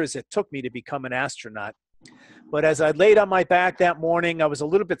many years it took me to become an astronaut. But as I laid on my back that morning, I was a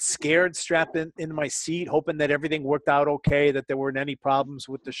little bit scared, strapped in my seat, hoping that everything worked out okay, that there weren't any problems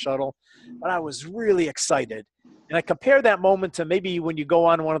with the shuttle. But I was really excited. And I compare that moment to maybe when you go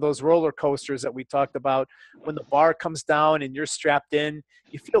on one of those roller coasters that we talked about, when the bar comes down and you're strapped in,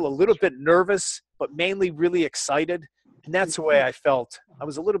 you feel a little bit nervous, but mainly really excited. And that's the way I felt. I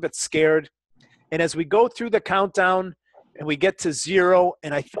was a little bit scared. And as we go through the countdown and we get to 0,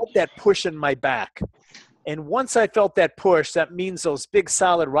 and I felt that push in my back. And once I felt that push, that means those big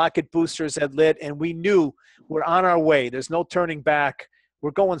solid rocket boosters had lit, and we knew we're on our way. There's no turning back.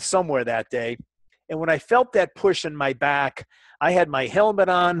 We're going somewhere that day. And when I felt that push in my back, I had my helmet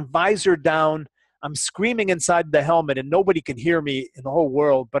on, visor down. I'm screaming inside the helmet, and nobody can hear me in the whole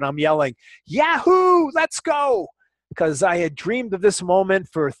world, but I'm yelling, Yahoo, let's go! Because I had dreamed of this moment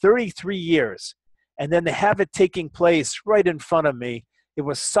for 33 years. And then to have it taking place right in front of me, it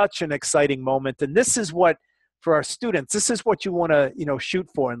was such an exciting moment. And this is what, for our students, this is what you want to, shoot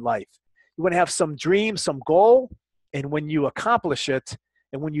for in life. You want to have some dream, some goal, and when you accomplish it,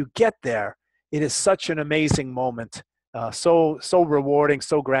 and when you get there, it is such an amazing moment. So rewarding,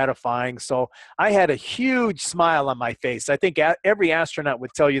 so gratifying. So I had a huge smile on my face. I think every astronaut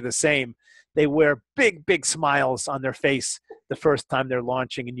would tell you the same. They wear big smiles on their face the first time they're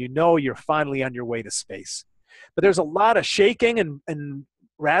launching, and you know you're finally on your way to space. But there's a lot of shaking and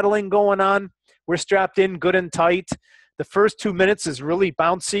rattling going on. We're strapped in good and tight. The first 2 minutes is really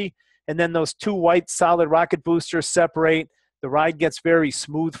bouncy, and then those two white solid rocket boosters separate. The ride gets very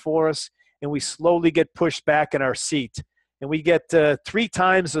smooth for us, and we slowly get pushed back in our seat. And we get 3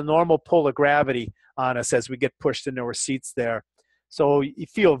 times the normal pull of gravity on us as we get pushed into our seats there. So you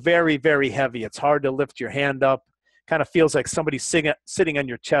feel very heavy. It's hard to lift your hand up. Kind of feels like somebody's sitting on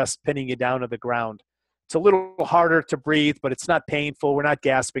your chest, pinning you down to the ground. It's a little harder to breathe, but it's not painful. We're not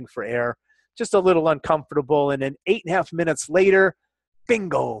gasping for air, just a little uncomfortable. And then 8.5 minutes later,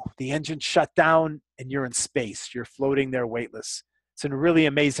 bingo, the engine shut down and you're in space. You're floating there weightless. It's a really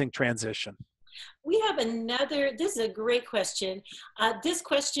amazing transition. We have another, this is a great question. This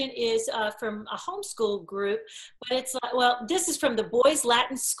question is from a homeschool group, but it's like, well, this is from the Boys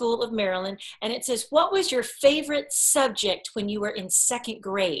Latin School of Maryland, and it says, what was your favorite subject when you were in second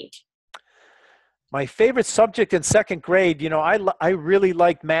grade? My favorite subject in second grade, I really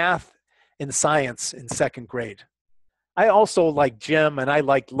liked math and science in second grade. I also like gym and I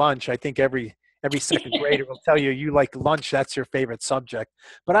like lunch. I think every second grader will tell you like lunch, that's your favorite subject.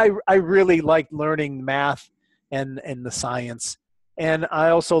 But I really liked learning math and the science. And I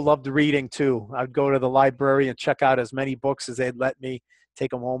also loved reading too. I'd go to the library and check out as many books as they'd let me,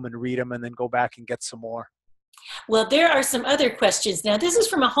 take them home and read them, and then go back and get some more. Well, there are some other questions. Now, this is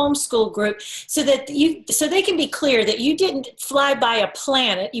from a homeschool group, so they can be clear that you didn't fly by a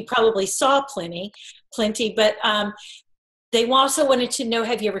planet. You probably saw plenty, but they also wanted to know,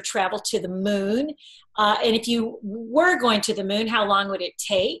 have you ever traveled to the moon? And if you were going to the moon, how long would it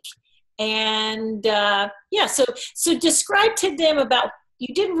take? And so describe to them about,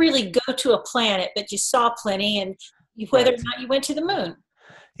 you didn't really go to a planet, but you saw plenty, and whether or not you went to the moon.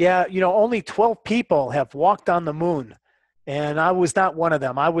 Yeah, only 12 people have walked on the moon, and I was not one of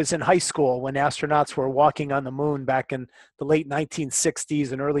them. I was in high school when astronauts were walking on the moon back in the late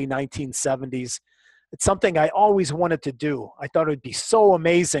 1960s and early 1970s. It's something I always wanted to do. I thought it would be so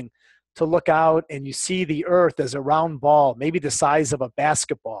amazing to look out and you see the Earth as a round ball, maybe the size of a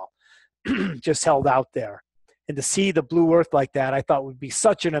basketball, just held out there. And to see the blue Earth like that, I thought would be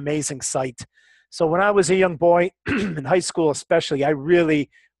such an amazing sight. So when I was a young boy, in high school especially, I really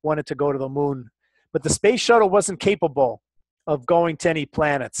wanted to go to the moon. But the space shuttle wasn't capable of going to any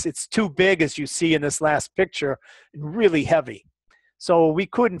planets. It's too big, as you see in this last picture, and really heavy. So we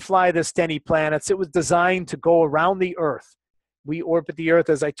couldn't fly this to any planets. It was designed to go around the Earth. We orbit the Earth,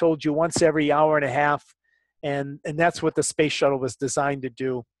 as I told you, once every hour and a half, and that's what the space shuttle was designed to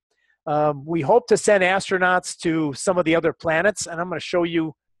do. We hope to send astronauts to some of the other planets, and I'm going to show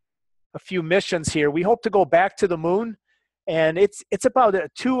you a few missions here. We hope to go back to the moon, and it's about a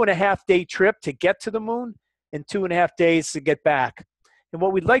 2.5-day trip to get to the moon and 2.5 days to get back. And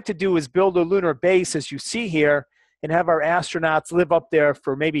what we'd like to do is build a lunar base, as you see here, and have our astronauts live up there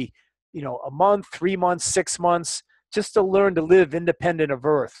for maybe, a month, 3 months, 6 months, just to learn to live independent of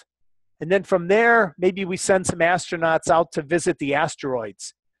Earth. And then from there, maybe we send some astronauts out to visit the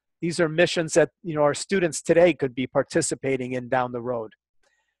asteroids. These are missions that, our students today could be participating in down the road.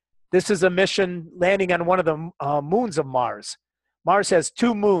 This is a mission landing on one of the moons of Mars. Mars has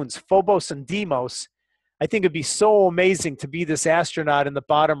 2 moons, Phobos and Deimos. I think it'd be so amazing to be this astronaut in the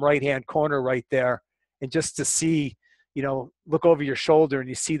bottom right-hand corner right there, and just to see, look over your shoulder and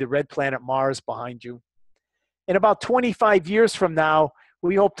you see the red planet Mars behind you. In about 25 years from now,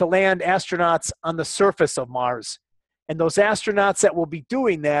 we hope to land astronauts on the surface of Mars. And those astronauts that will be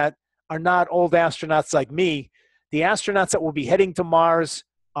doing that are not old astronauts like me. The astronauts that will be heading to Mars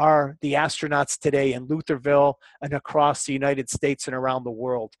are the astronauts today in Lutherville and across the United States and around the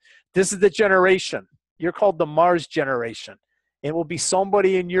world. This is the generation. You're called the Mars generation. It will be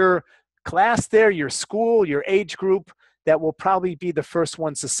somebody in your class there, your school, your age group, that will probably be the first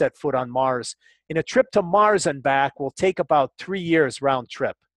ones to set foot on Mars. And a trip to Mars and back will take about 3 years round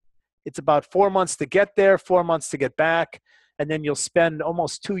trip. It's about 4 months to get there, 4 months to get back, and then you'll spend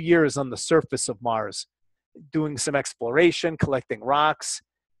almost 2 years on the surface of Mars, doing some exploration, collecting rocks,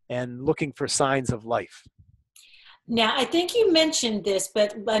 and looking for signs of life. Now, I think you mentioned this,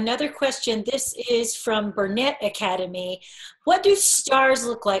 but another question, this is from Burnett Academy. What do stars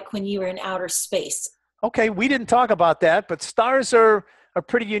look like when you are in outer space? Okay, we didn't talk about that, but stars are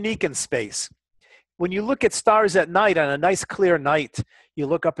pretty unique in space. When you look at stars at night, on a nice clear night, you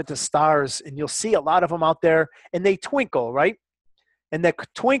look up at the stars and you'll see a lot of them out there and they twinkle, right? And the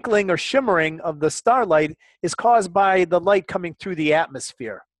twinkling or shimmering of the starlight is caused by the light coming through the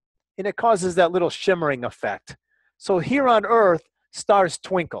atmosphere. And it causes that little shimmering effect. So here on Earth, stars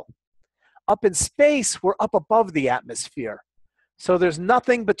twinkle. Up in space, we're up above the atmosphere. So there's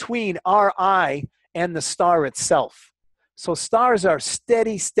nothing between our eye and the star itself. So stars are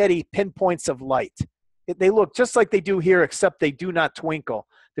steady, steady pinpoints of light. They look just like they do here, except they do not twinkle.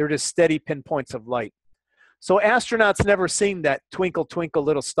 They're just steady pinpoints of light. So astronauts never sing that Twinkle, Twinkle,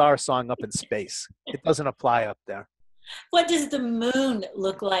 Little Star song up in space. It doesn't apply up there. What does the moon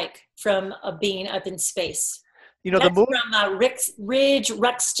look like from being up in space? You know, That's the moon, from Ridge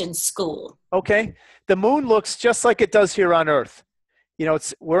Ruxton School. okay, the moon looks just like it does here on Earth. You know,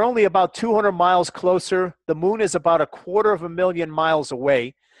 we're only about 200 miles closer. The moon is about 250,000 miles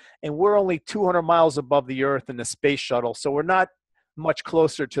away, and we're only 200 miles above the Earth in the space shuttle. So we're not much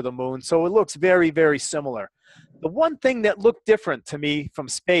closer to the moon. So it looks very, very similar. The one thing that looked different to me from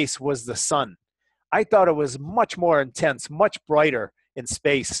space was the sun. I thought it was much more intense, much brighter in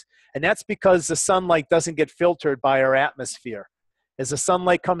space. And that's because the sunlight doesn't get filtered by our atmosphere. As the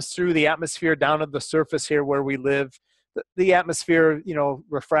sunlight comes through the atmosphere down to the surface here where we live, the atmosphere, you know,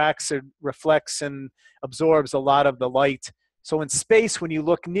 refracts and reflects and absorbs a lot of the light. So in space, when you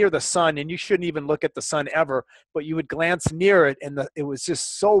look near the sun, and you shouldn't even look at the sun ever, but you would glance near it, and it was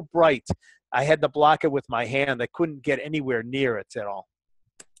just so bright. I had to block it with my hand. I couldn't get anywhere near it at all.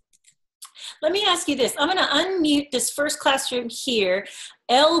 Let me ask you this. I'm going to unmute this first classroom here.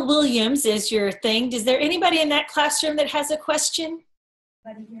 L. Williams is your thing. Is there anybody in that classroom that has a question?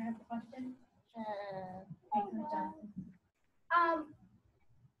 Anybody here have a question?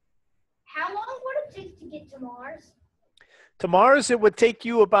 How long would it take to get to Mars? To Mars, it would take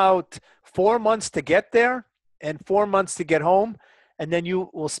you about 4 months to get there and 4 months to get home. And then you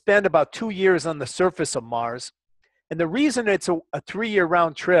will spend about 2 years on the surface of Mars. And the reason it's a 3-year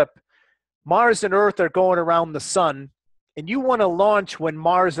round trip, Mars and Earth are going around the sun, and you want to launch when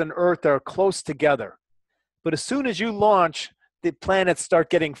Mars and Earth are close together. But as soon as you launch, the planets start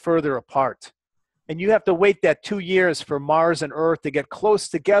getting further apart. And you have to wait that 2 years for Mars and Earth to get close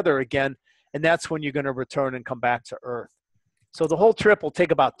together again, and that's when you're going to return and come back to Earth. So the whole trip will take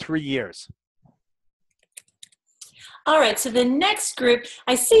about 3 years. All right, so the next group,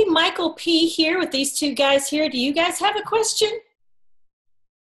 I see Michael P. here with these two guys here. Do you guys have a question?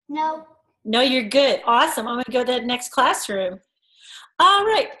 No. No, you're good. Awesome. I'm going to go to the next classroom. All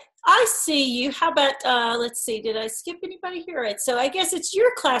right, I see you. How about, let's see, did I skip anybody here? All right, so I guess it's your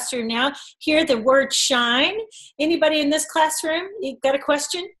classroom now. Here, the word shine. Anybody in this classroom? You got a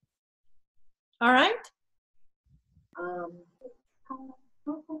question? All right.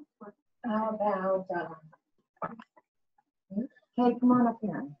 How about, hey, come on up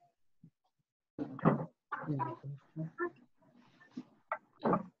here.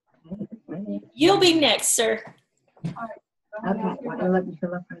 You'll be next, sir. Okay, well, let me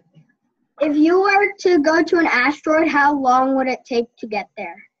fill up right there. If you were to go to an asteroid, how long would it take to get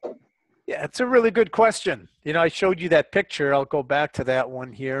there? Yeah, it's a really good question. You know, I showed you that picture. I'll go back to that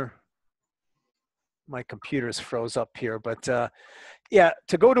one here. My computer's froze up here, but yeah,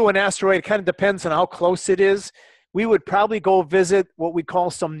 to go to an asteroid, it kind of depends on how close it is. We would probably go visit what we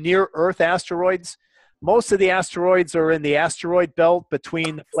call some near-Earth asteroids. Most of the asteroids are in the asteroid belt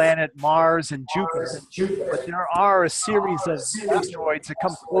between the planet Mars and Jupiter, but there are a series of asteroids that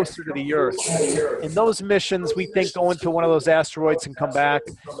come closer to the Earth. In those missions, we think going to one of those asteroids and come back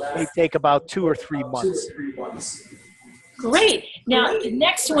may take about 2 or 3 months. Great. Now, the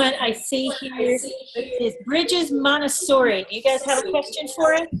next one I see here is Bridges Montessori. Do you guys have a question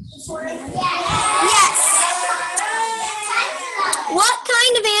for it? Yes. What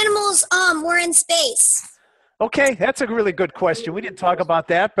kind of animals were in space? Okay, that's a really good question. We didn't talk about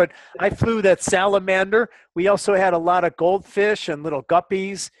that, but I flew that salamander. We also had a lot of goldfish and little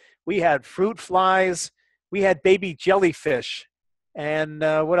guppies. We had fruit flies. We had baby jellyfish. And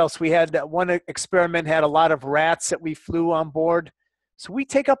what else? We had one experiment had a lot of rats that we flew on board. So we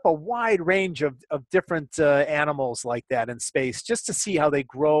take up a wide range of different animals like that in space just to see how they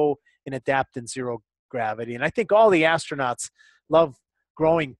grow and adapt in zero gravity. And I think all the astronauts love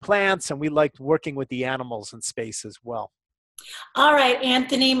growing plants, and we liked working with the animals in space as well. All right,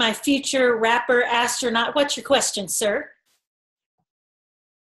 Anthony, my future rapper astronaut. What's your question, sir?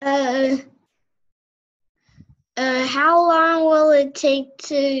 How long will it take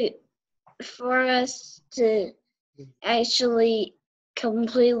for us to actually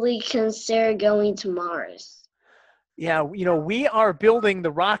completely consider going to Mars? Yeah, you know, we are building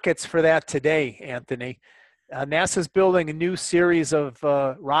the rockets for that today, Anthony. NASA's building a new series of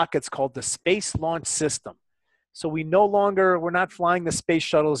rockets called the Space Launch System. So we're not flying the space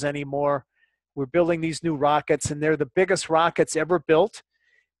shuttles anymore. We're building these new rockets, and they're the biggest rockets ever built.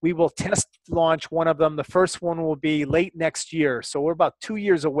 We will test launch one of them. The first one will be late next year. So we're about 2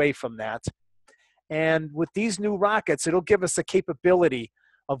 years away from that. And with these new rockets, it'll give us the capability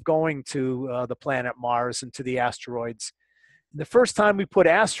of going to the planet Mars and to the asteroids. The first time we put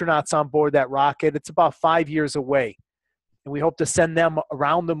astronauts on board that rocket, it's about 5 years away. And we hope to send them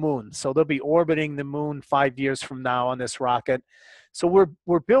around the moon. So they'll be orbiting the moon 5 years from now on this rocket. So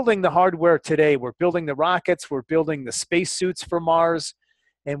we're building the hardware today. We're building the rockets, we're building the spacesuits for Mars,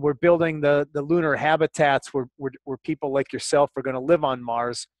 and we're building the lunar habitats where people like yourself are going to live on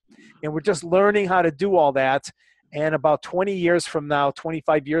Mars. And we're just learning how to do all that. And about 20 years from now,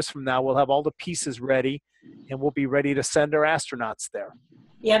 25 years from now, we'll have all the pieces ready, and we'll be ready to send our astronauts there.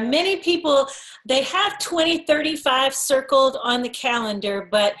 Yeah, many people, they have 2035 circled on the calendar,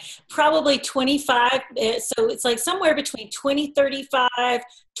 but probably 25. So it's like somewhere between 2035,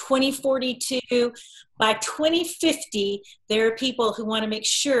 2042. By 2050, there are people who want to make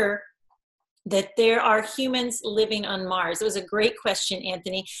sure that there are humans living on Mars. It was a great question,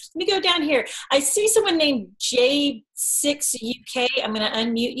 Anthony. Let me go down here. I see someone named J6UK. I'm going to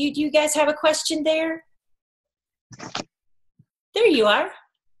unmute you. Do you guys have a question there? There you are.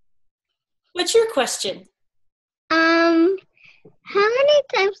 What's your question? How many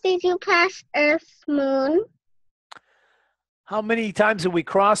times did you pass Earth's moon? How many times did we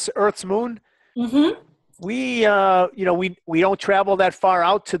cross Earth's moon? Mm-hmm. We don't travel that far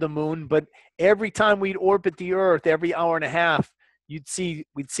out to the moon, but every time we'd orbit the Earth, every hour and a half, we'd see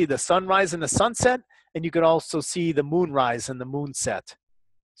the sunrise and the sunset, and you could also see the moonrise and the moon set.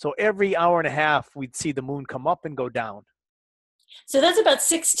 So every hour and a half, we'd see the moon come up and go down. So that's about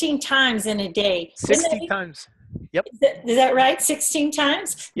 16 times in a day. 16 times. Yep. Is that right? 16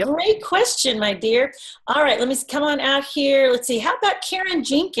 times? Yep. Great question, my dear. All right, let me come on out here. Let's see. How about Karen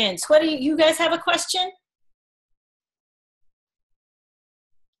Jenkins? What do you guys have a question?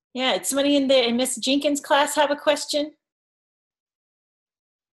 Yeah, did somebody in Miss Jenkins' class have a question?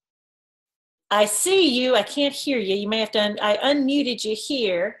 I see you. I can't hear you. You may have to, I unmuted you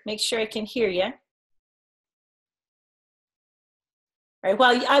here. Make sure I can hear you. All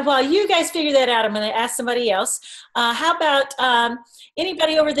right, while you guys figure that out, I'm going to ask somebody else. How about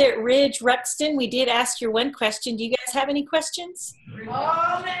anybody over there at Ridge, Ruxton? We did ask your one question. Do you guys have any questions?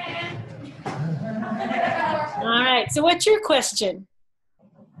 Oh, man. All right, so what's your question?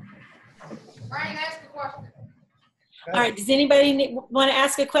 Brian, ask a question. All right, does anybody want to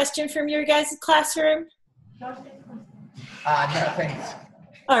ask a question from your guys' classroom? No, thanks.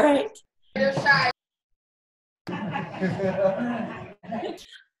 All right. You're shy.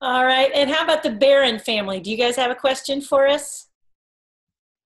 All right, and how about the Barron family? Do you guys have a question for us?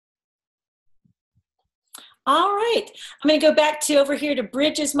 All right, I'm going to go back to over here to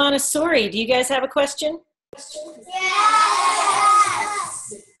Bridges Montessori. Do you guys have a question? Yes.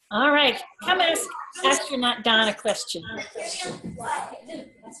 All right, come ask Astronaut Don a question.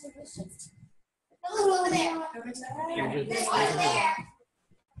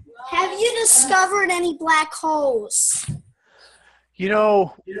 Have you discovered any black holes? You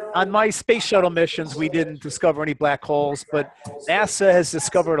know, on my space shuttle missions, we didn't discover any black holes, but NASA has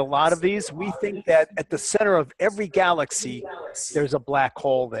discovered a lot of these. We think that at the center of every galaxy, there's a black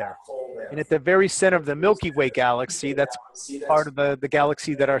hole there. And at the very center of the Milky Way galaxy, that's part of the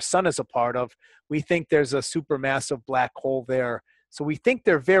galaxy that our sun is a part of, we think there's a supermassive black hole there. So we think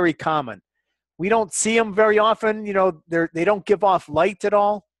they're very common. We don't see them very often. You know, they don't give off light at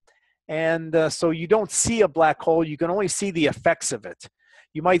all. And so you don't see a black hole. You can only see the effects of it.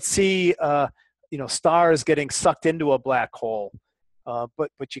 You might see, stars getting sucked into a black hole,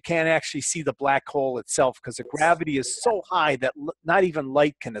 but you can't actually see the black hole itself because the gravity is so high that not even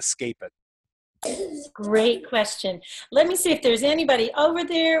light can escape it. Great question. Let me see if there's anybody over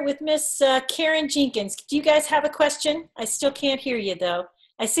there with Miss Karen Jenkins. Do you guys have a question? I still can't hear you, though.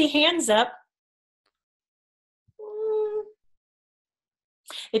 I see hands up.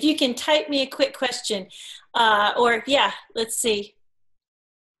 If you can type me a quick question, let's see.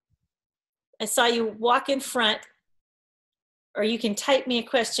 I saw you walk in front, or you can type me a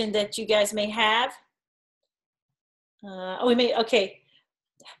question that you guys may have. Okay.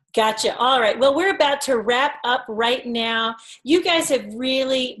 Gotcha. All right. Well, we're about to wrap up right now. You guys have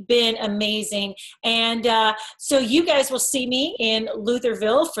really been amazing. And so you guys will see me in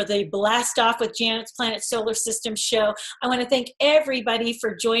Lutherville for the Blast Off with Janet's Planet Solar System show. I want to thank everybody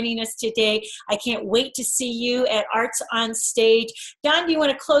for joining us today. I can't wait to see you at Arts on Stage. Don, do you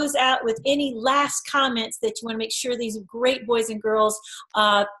want to close out with any last comments that you want to make sure these great boys and girls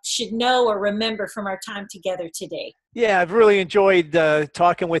should know or remember from our time together today? Yeah, I've really enjoyed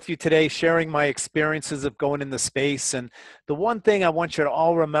talking with you today, sharing my experiences of going into space. And the one thing I want you to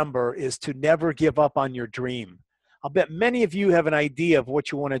all remember is to never give up on your dream. I'll bet many of you have an idea of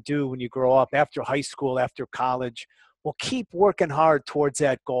what you want to do when you grow up, after high school, after college. Well, keep working hard towards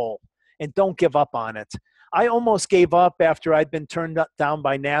that goal and don't give up on it. I almost gave up after I'd been turned down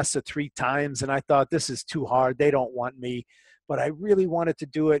by NASA 3 times, and I thought, this is too hard. They don't want me. But I really wanted to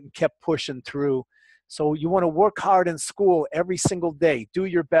do it and kept pushing through. So you want to work hard in school every single day. Do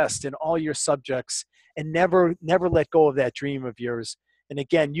your best in all your subjects and never let go of that dream of yours. And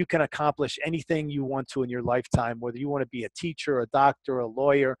again, you can accomplish anything you want to in your lifetime, whether you want to be a teacher, a doctor, a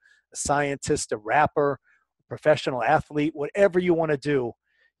lawyer, a scientist, a rapper, a professional athlete, whatever you want to do,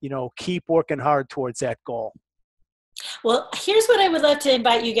 keep working hard towards that goal. Well, here's what I would love to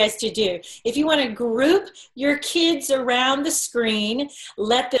invite you guys to do. If you want to group your kids around the screen,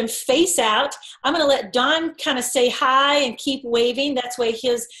 let them face out. I'm going to let Don kind of say hi and keep waving. That's why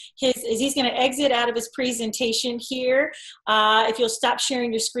he's going to exit out of his presentation here. If you'll stop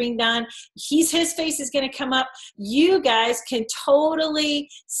sharing your screen, Don, his face is going to come up. You guys can totally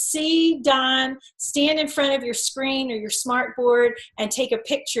see Don stand in front of your screen or your smart board and take a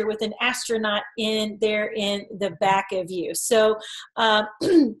picture with an astronaut in there in the back of you. So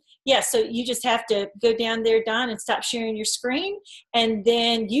yeah, so you just have to go down there, Don, and stop sharing your screen, and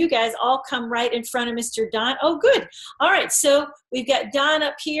then you guys all come right in front of Mr. Don. Oh, good. All right, so we've got Don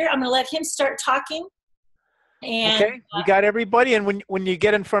up here. I'm going to let him start talking. And okay, we got everybody, and when you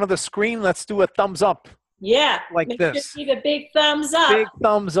get in front of the screen, let's do a thumbs up. Yeah, like make this. Sure, give a big thumbs up. Big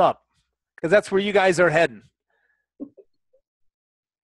thumbs up, because that's where you guys are heading.